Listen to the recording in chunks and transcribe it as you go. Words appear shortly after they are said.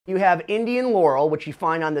You have Indian Laurel, which you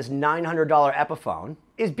find on this $900 Epiphone.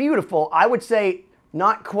 Is beautiful. I would say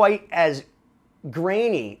not quite as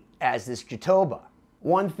grainy as this Jatoba.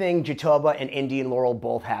 One thing Jatoba and Indian Laurel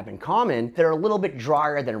both have in common, they're a little bit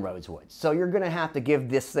drier than rosewood. So you're gonna have to give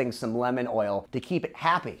this thing some lemon oil to keep it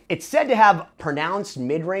happy. It's said to have pronounced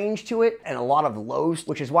mid-range to it and a lot of lows,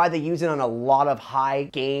 which is why they use it on a lot of high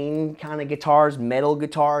gain kind of guitars, metal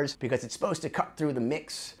guitars, because it's supposed to cut through the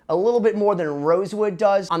mix a little bit more than rosewood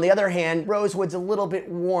does. On the other hand, rosewood's a little bit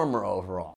warmer overall.